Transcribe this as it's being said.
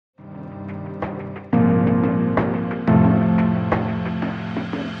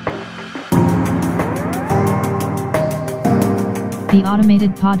The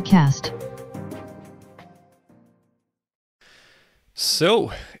Automated Podcast.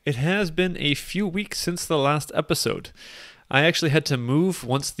 So, it has been a few weeks since the last episode. I actually had to move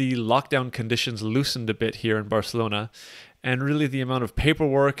once the lockdown conditions loosened a bit here in Barcelona, and really the amount of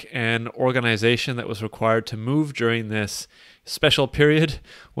paperwork and organization that was required to move during this special period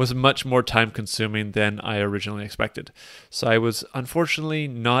was much more time consuming than I originally expected. So I was unfortunately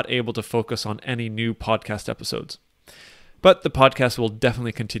not able to focus on any new podcast episodes. But the podcast will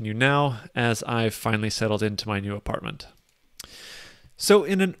definitely continue now as I've finally settled into my new apartment. So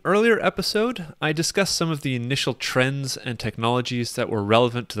in an earlier episode, I discussed some of the initial trends and technologies that were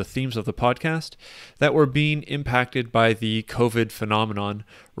relevant to the themes of the podcast that were being impacted by the COVID phenomenon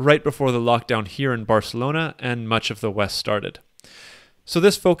right before the lockdown here in Barcelona and much of the West started. So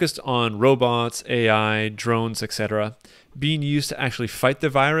this focused on robots, AI, drones, etc., being used to actually fight the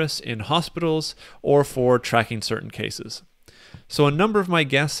virus in hospitals or for tracking certain cases. So a number of my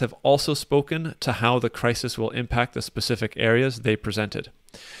guests have also spoken to how the crisis will impact the specific areas they presented.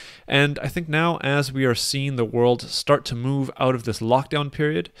 And I think now, as we are seeing the world start to move out of this lockdown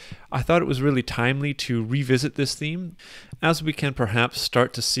period, I thought it was really timely to revisit this theme, as we can perhaps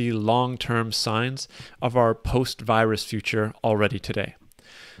start to see long-term signs of our post-virus future already today.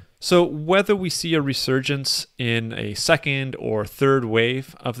 So whether we see a resurgence in a second or third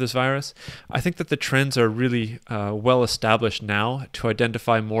wave of this virus, I think that the trends are really well established now to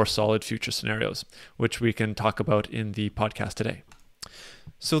identify more solid future scenarios, which we can talk about in the podcast today.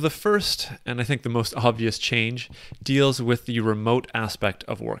 So the first, and I think the most obvious change, deals with the remote aspect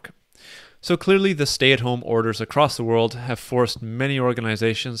of work. So clearly the stay-at-home orders across the world have forced many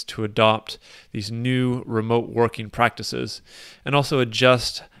organizations to adopt these new remote working practices and also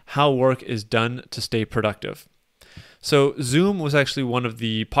adjust how work is done to stay productive. So Zoom was actually one of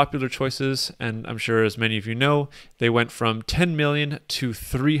the popular choices, and I'm sure as many of you know, they went from 10 million to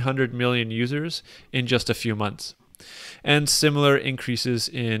 300 million users in just a few months. And similar increases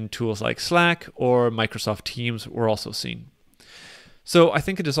in tools like Slack or Microsoft Teams were also seen. So I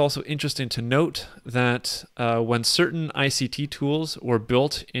think it is also interesting to note that when certain ICT tools were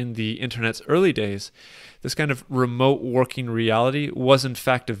built in the internet's early days, this kind of remote working reality was in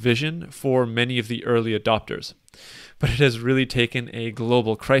fact a vision for many of the early adopters. But it has really taken a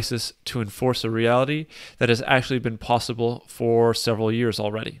global crisis to enforce a reality that has actually been possible for several years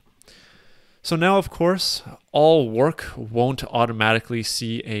already. So now, of course, all work won't automatically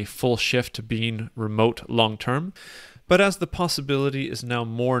see a full shift to being remote long term. But as the possibility is now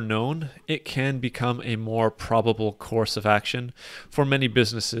more known, it can become a more probable course of action for many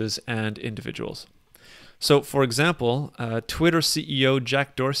businesses and individuals. So, for example, Twitter CEO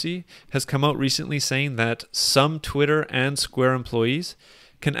Jack Dorsey has come out recently saying that some Twitter and Square employees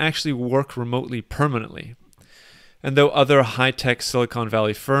can actually work remotely permanently. And though other high-tech Silicon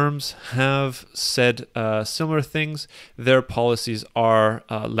Valley firms have said similar things, their policies are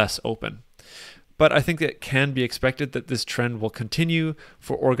less open. But I think it can be expected that this trend will continue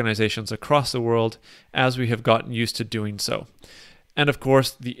for organizations across the world as we have gotten used to doing so. And of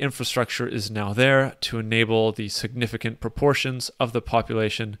course, the infrastructure is now there to enable the significant proportions of the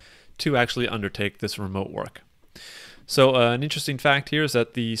population to actually undertake this remote work. So an interesting fact here is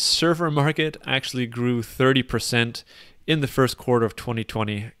that the server market actually grew 30% in the first quarter of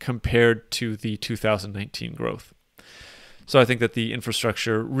 2020 compared to the 2019 growth. So I think that the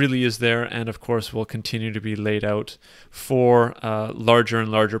infrastructure really is there and of course will continue to be laid out for larger and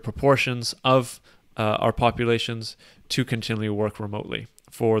larger proportions of our populations to continually work remotely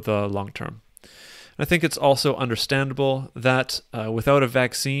for the long term. I think it's also understandable that without a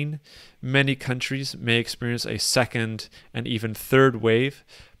vaccine, many countries may experience a second and even third wave,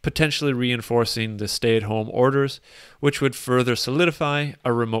 potentially reinforcing the stay-at-home orders, which would further solidify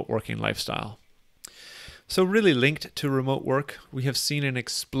a remote working lifestyle. So really linked to remote work, we have seen an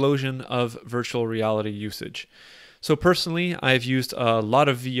explosion of virtual reality usage. So personally, I've used a lot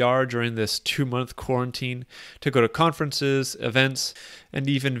of VR during this 2-month quarantine to go to conferences, events, and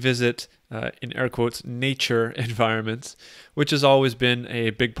even visit, in air quotes, nature environments, which has always been a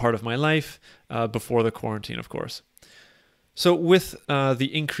big part of my life before the quarantine, of course. So with the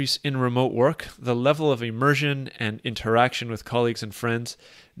increase in remote work, the level of immersion and interaction with colleagues and friends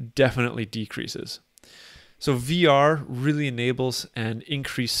definitely decreases. So VR really enables an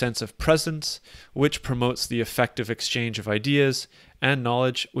increased sense of presence, which promotes the effective exchange of ideas and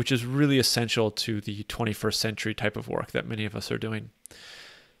knowledge, which is really essential to the 21st century type of work that many of us are doing.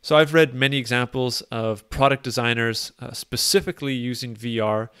 So I've read many examples of product designers specifically using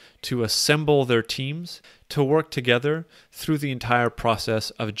VR to assemble their teams to work together through the entire process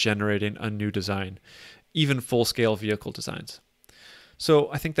of generating a new design, even full-scale vehicle designs.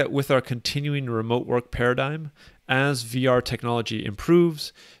 So I think that with our continuing remote work paradigm, as VR technology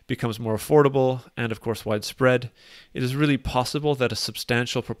improves, becomes more affordable, and of course widespread, it is really possible that a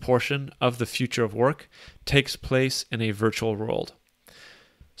substantial proportion of the future of work takes place in a virtual world.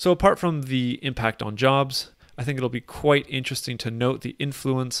 So apart from the impact on jobs, I think it'll be quite interesting to note the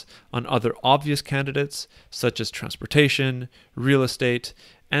influence on other obvious candidates, such as transportation, real estate,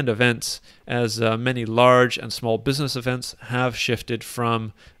 and events, as many large and small business events have shifted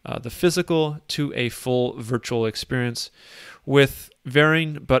from the physical to a full virtual experience with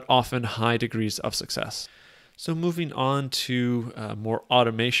varying but often high degrees of success. So moving on to more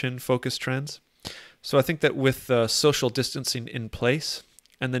automation-focused trends. So I think that with social distancing in place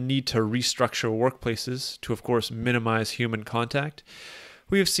and the need to restructure workplaces to, of course, minimize human contact,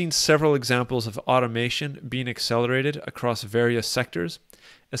 we have seen several examples of automation being accelerated across various sectors,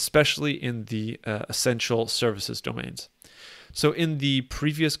 especially in the essential services domains. So in the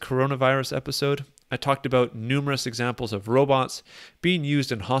previous coronavirus episode, I talked about numerous examples of robots being used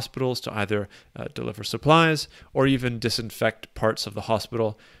in hospitals to either deliver supplies or even disinfect parts of the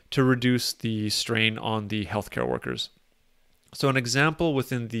hospital to reduce the strain on the healthcare workers. So an example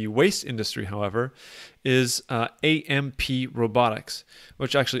within the waste industry, however, is AMP Robotics,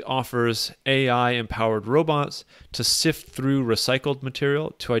 which actually offers AI-empowered robots to sift through recycled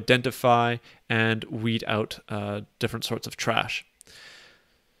material to identify and weed out different sorts of trash.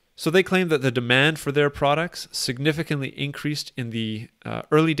 So they claim that the demand for their products significantly increased in the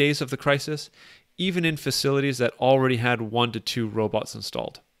early days of the crisis, even in facilities that already had 1 to 2 robots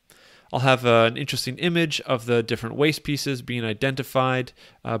installed. I'll have an interesting image of the different waste pieces being identified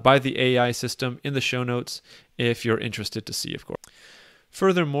by the AI system in the show notes if you're interested to see, of course.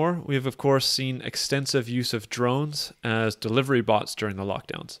 Furthermore, we have, of course, seen extensive use of drones as delivery bots during the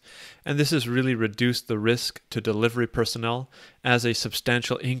lockdowns, and this has really reduced the risk to delivery personnel as a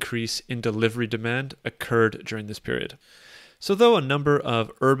substantial increase in delivery demand occurred during this period. So though a number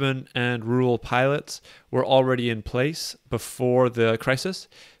of urban and rural pilots were already in place before the crisis,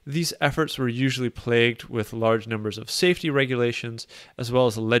 these efforts were usually plagued with large numbers of safety regulations as well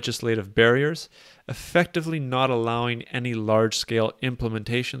as legislative barriers, effectively not allowing any large-scale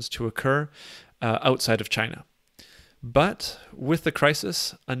implementations to occur outside of China. But with the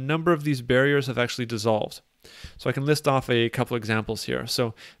crisis, a number of these barriers have actually dissolved. So I can list off a couple examples here.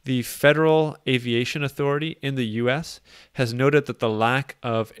 So the Federal Aviation Authority in the US has noted that the lack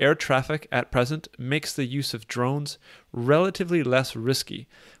of air traffic at present makes the use of drones relatively less risky,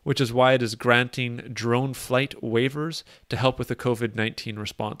 which is why it is granting drone flight waivers to help with the COVID-19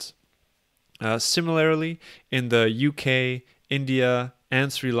 response. Similarly, in the UK, India,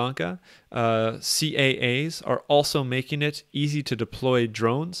 and Sri Lanka, CAAs are also making it easy to deploy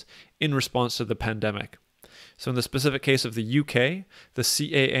drones in response to the pandemic. So in the specific case of the UK, the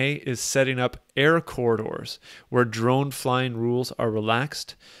CAA is setting up air corridors where drone flying rules are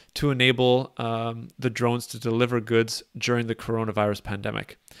relaxed to enable the drones to deliver goods during the coronavirus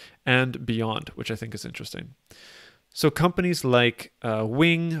pandemic and beyond, which I think is interesting. So companies like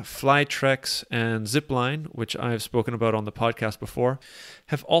Wing, Flytrex, and Zipline, which I've spoken about on the podcast before,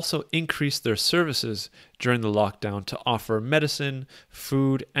 have also increased their services during the lockdown to offer medicine,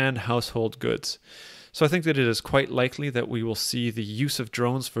 food, and household goods. So I think that it is quite likely that we will see the use of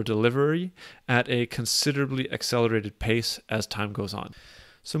drones for delivery at a considerably accelerated pace as time goes on.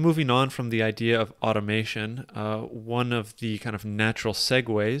 So moving on from the idea of automation, one of the kind of natural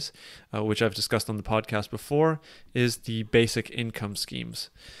segues, which I've discussed on the podcast before, is the basic income schemes,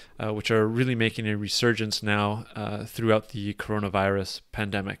 which are really making a resurgence now throughout the coronavirus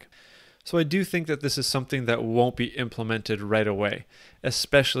pandemic. So I do think that this is something that won't be implemented right away,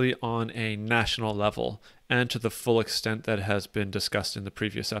 especially on a national level and to the full extent that has been discussed in the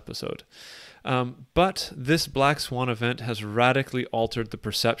previous episode. But this Black Swan event has radically altered the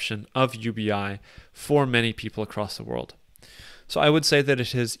perception of UBI for many people across the world. So I would say that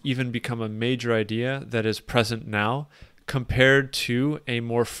it has even become a major idea that is present now compared to a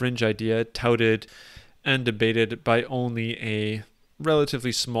more fringe idea touted and debated by only a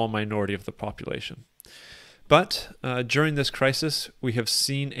relatively small minority of the population. But during this crisis, we have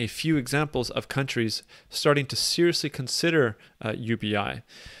seen a few examples of countries starting to seriously consider UBI.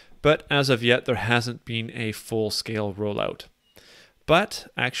 But as of yet, there hasn't been a full-scale rollout.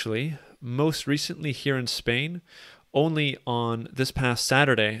 But actually, most recently here in Spain, only on this past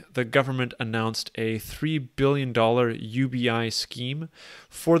Saturday, the government announced a $3 billion UBI scheme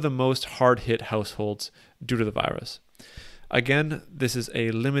for the most hard-hit households due to the virus. Again, this is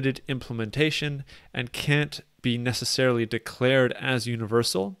a limited implementation and can't be necessarily declared as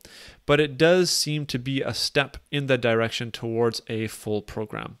universal, but it does seem to be a step in the direction towards a full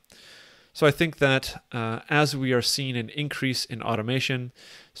program. So I think that as we are seeing an increase in automation,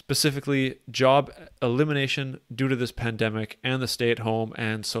 specifically job elimination due to this pandemic and the stay-at-home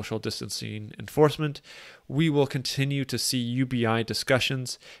and social distancing enforcement, we will continue to see UBI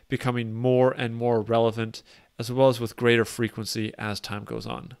discussions becoming more and more relevant, as well as with greater frequency as time goes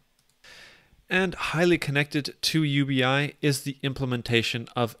on. And highly connected to UBI is the implementation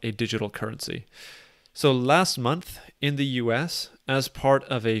of a digital currency. So last month in the US, as part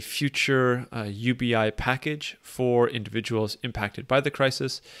of a future UBI package for individuals impacted by the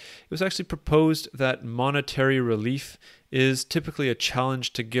crisis, it was actually proposed that monetary relief is typically a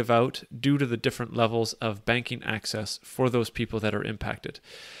challenge to give out due to the different levels of banking access for those people that are impacted,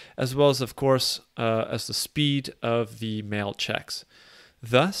 as well as, of course, as the speed of the mail checks.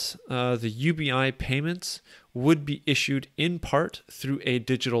 Thus, the UBI payments would be issued in part through a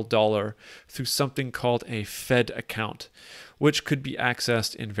digital dollar through something called a Fed account, which could be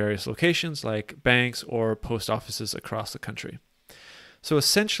accessed in various locations like banks or post offices across the country. So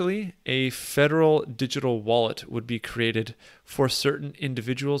essentially, a federal digital wallet would be created for certain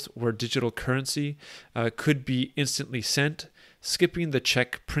individuals where digital currency could be instantly sent, skipping the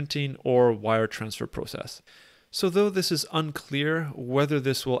check printing or wire transfer process. So though this is unclear whether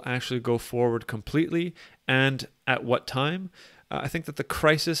this will actually go forward completely and at what time, I think that the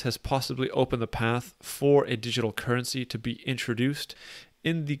crisis has possibly opened the path for a digital currency to be introduced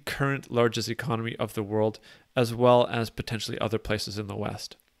in the current largest economy of the world, as well as potentially other places in the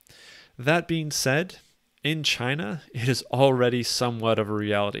West. That being said, in China, it is already somewhat of a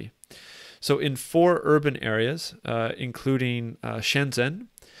reality. So in 4 urban areas, including Shenzhen,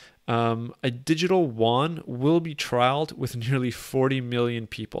 a digital yuan will be trialed with nearly 40 million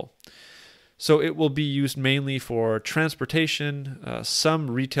people. So it will be used mainly for transportation, some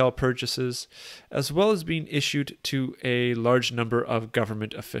retail purchases, as well as being issued to a large number of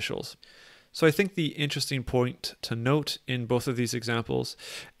government officials. So I think the interesting point to note in both of these examples,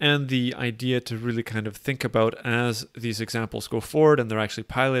 and the idea to really kind of think about as these examples go forward and they're actually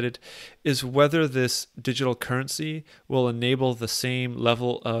piloted, is whether this digital currency will enable the same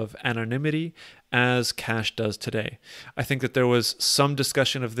level of anonymity as cash does today. I think that there was some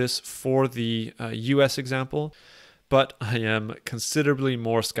discussion of this for the US example, but I am considerably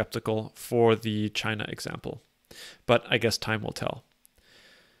more skeptical for the China example. But I guess time will tell.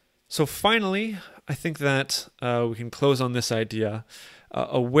 So finally, I think that we can close on this idea.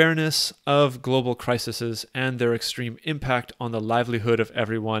 Awareness of global crises and their extreme impact on the livelihood of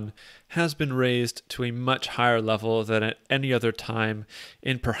everyone has been raised to a much higher level than at any other time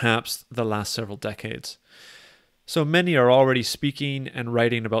in perhaps the last several decades. So many are already speaking and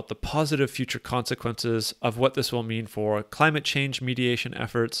writing about the positive future consequences of what this will mean for climate change mediation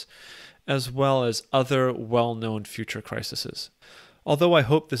efforts, as well as other well-known future crises. Although I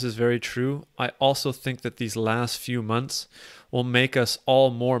hope this is very true, I also think that these last few months will make us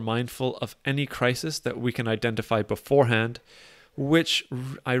all more mindful of any crisis that we can identify beforehand, which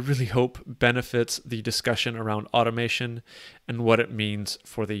I really hope benefits the discussion around automation and what it means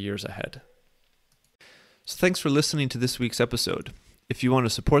for the years ahead. So thanks for listening to this week's episode. If you want to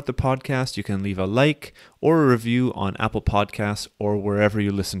support the podcast, you can leave a like or a review on Apple Podcasts or wherever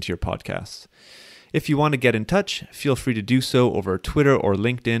you listen to your podcasts. If you want to get in touch, feel free to do so over Twitter or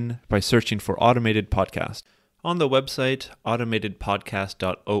LinkedIn by searching for Automated Podcast. On the website,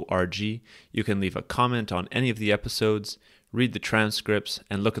 automatedpodcast.org, you can leave a comment on any of the episodes, read the transcripts,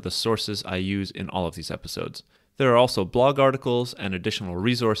 and look at the sources I use in all of these episodes. There are also blog articles and additional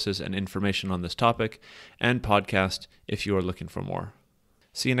resources and information on this topic and podcast if you are looking for more.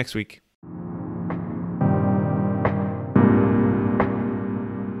 See you next week.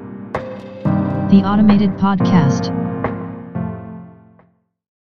 The Automated Podcast.